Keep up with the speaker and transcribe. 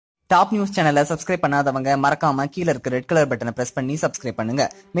Top news சேனலை subscribe பண்ணாதவங்க மறக்காம கீழ இருக்க ரெட் கலர் பட்டனை பிரஸ் பண்ணி சப்ஸ்கிரைப் பண்ணுங்க.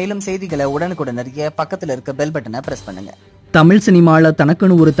 மேலும் செய்திகளை உடனுக்குடன் அறிய பக்கத்துல இருக்க பெல் பட்டனை பிரஸ் பண்ணுங்க. தமிழ் சினிமால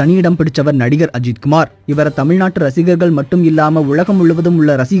தனக்குன்னு ஒரு தனியிடம் பிடிச்சவர் நடிகர் அஜித் குமார். இவரை தமிழ்நாட்டு ரசிகர்கள் மட்டும் இல்லாம உலகம் முழுவதும்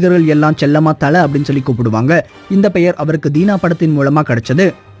உள்ள ரசிகர்கள் எல்லாம் செல்லமா தல அப்படின்னு சொல்லி கூப்பிடுவாங்க. இந்த பெயர் அவருக்கு தீனா படத்தின் மூலமா கிடைச்சது.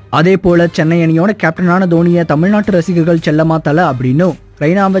 அதே போல சென்னை அணியோட கேப்டனான தோனியை தமிழ்நாட்டு ரசிகர்கள் செல்லமா தல அப்படின்னும்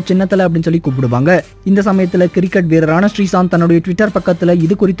ரெய்னாவை சின்னத்தல அப்படின்னு சொல்லி கூப்பிடுவாங்க. இந்த சமயத்துல கிரிக்கெட் வீரரான ஸ்ரீசாந்த் தன்னுடைய ட்விட்டர் பக்கத்துல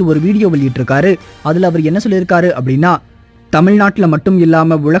இது குறித்து ஒரு வீடியோ வெளியிட்டிருக்காரு. அதுல அவர் என்ன சொல்லியிருக்காரு அப்படின்னா, தமிழ்நாட்டுல மட்டும்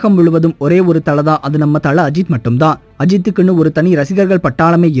இல்லாம உலகம் முழுவதும் ஒரே ஒரு தலை தான், அது நம்ம தல அஜித் மட்டும்தான். அஜித்துக்குன்னு ஒரு தனி ரசிகர்கள்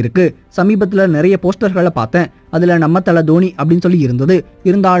பட்டாளமே இருக்கு. சமீபத்துல நிறைய போஸ்டர்களை பார்த்தேன், அதுல நம்ம தல தோனி அப்படின்னு சொல்லி இருந்தது.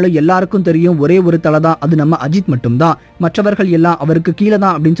 இருந்தாலும் எல்லாருக்கும் தெரியும் ஒரே ஒரு தலை தான், அது நம்ம அஜித் மட்டும்தான். மற்றவர்கள் எல்லாம் அவருக்கு கீழே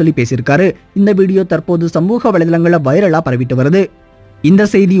தான் அப்படின்னு சொல்லி பேசியிருக்காரு. இந்த வீடியோ தற்போது சமூக வலைதளங்கள வைரலா பரவிட்டு வருது. இந்த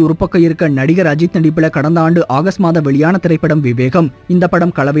செய்தி ஒரு பக்கம் இருக்க, நடிகர் அஜித் நடிப்புல கடந்த ஆண்டு ஆகஸ்ட் மாதம் வெளியான திரைப்படம் விவேகம். இந்த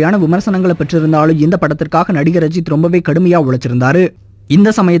படம் கலவையான விமர்சனங்களை பெற்றிருந்தாலும் இந்த படத்திற்காக நடிகர் அஜித் ரொம்பவே கடுமையா உழைச்சிருந்தாரு. இந்த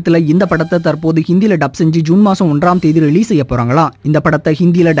சமயத்துல இந்த படத்தை தற்போது ஹிந்தியில டப் செஞ்சு ஜூன் மாசம் 1ஆம் தேதி ரிலீஸ் செய்ய போறாங்களாம். இந்த படத்தை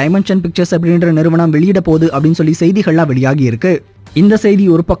ஹிந்தியில டைமென்ஷன் பிக்சர்ஸ் அப்படின்ற நிறுவனம் வெளியிட போகுது அப்படின்னு சொல்லி செய்திகள்லாம் வெளியாகி இருக்கு. இந்த செய்தி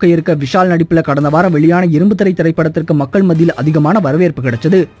ஒரு பக்கம் இருக்க, விஷால் நடிப்புல கடந்த வாரம் வெளியான இரும்புத்திரை திரைப்படத்திற்கு மக்கள் மத்தியில் அதிகமான வரவேற்பு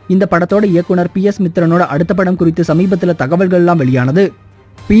கிடைச்சது. இந்த படத்தோட இயக்குனர் PS மித்ரனோட அடுத்த படம் குறித்து சமீபத்துல தகவல்கள் எல்லாம் வெளியானது.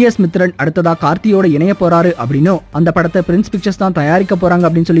 PS மித்ரன் அடுத்ததா கார்த்தியோட இணைய போறாரு அப்படின்னும் அந்த படத்தை பிரின்ஸ் பிக்சர்ஸ் தான் தயாரிக்க போறாங்க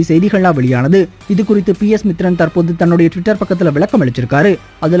அப்படின்னு சொல்லி செய்திகள்லாம் வெளியானது. இது குறித்து PS மித்ரன் தற்போது தன்னுடைய ட்விட்டர் பக்கத்துல விளக்கம் அளிச்சிருக்காரு.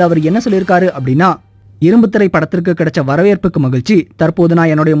 அதுல அவர் என்ன சொல்லியிருக்காரு அப்படின்னா, இரும்புத்திரை படத்திற்கு கிடைச்ச வரவேற்புக்கு மகிழ்ச்சி. தற்போது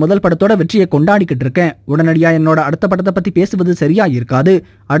நான் என்னுடைய முதல் படத்தோட வெற்றியை கொண்டாடிக்கிட்டு இருக்கேன். உடனடியா என்னோட அடுத்த படத்தை பத்தி பேசுவது சரியா இருக்காது.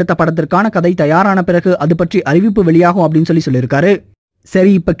 அடுத்த படத்திற்கான கதை தயாரான பிறகு அது பற்றி அறிவிப்பு வெளியாகும் அப்படின்னு சொல்லியிருக்காரு.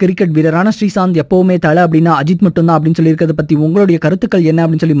 சரி, இப்ப கிரிக்கெட் வீரரான ஸ்ரீசாந்த் எப்பவுமே தலை அப்படின்னா அஜித் மட்டும்தான் அப்படின்னு சொல்லியிருக்கிறத பத்தி உங்களுடைய கருத்துக்கள் என்ன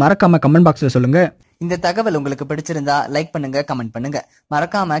அப்படின்னு சொல்லி மறக்காம கமெண்ட் பாக்ஸ்ல சொல்லுங்க. இந்த தகவல் உங்களுக்கு பிடிச்சிருந்தா லைக் பண்ணுங்க, கமெண்ட் பண்ணுங்க.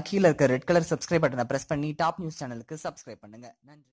 மறக்காம கீழ இருக்க ரெட் கலர் சப்ஸ்கிரைப் பட்டனை பிரஸ் பண்ணி டாப் நியூஸ் சேனலுக்கு சப்ஸ்கிரைப் பண்ணுங்க. நன்றி.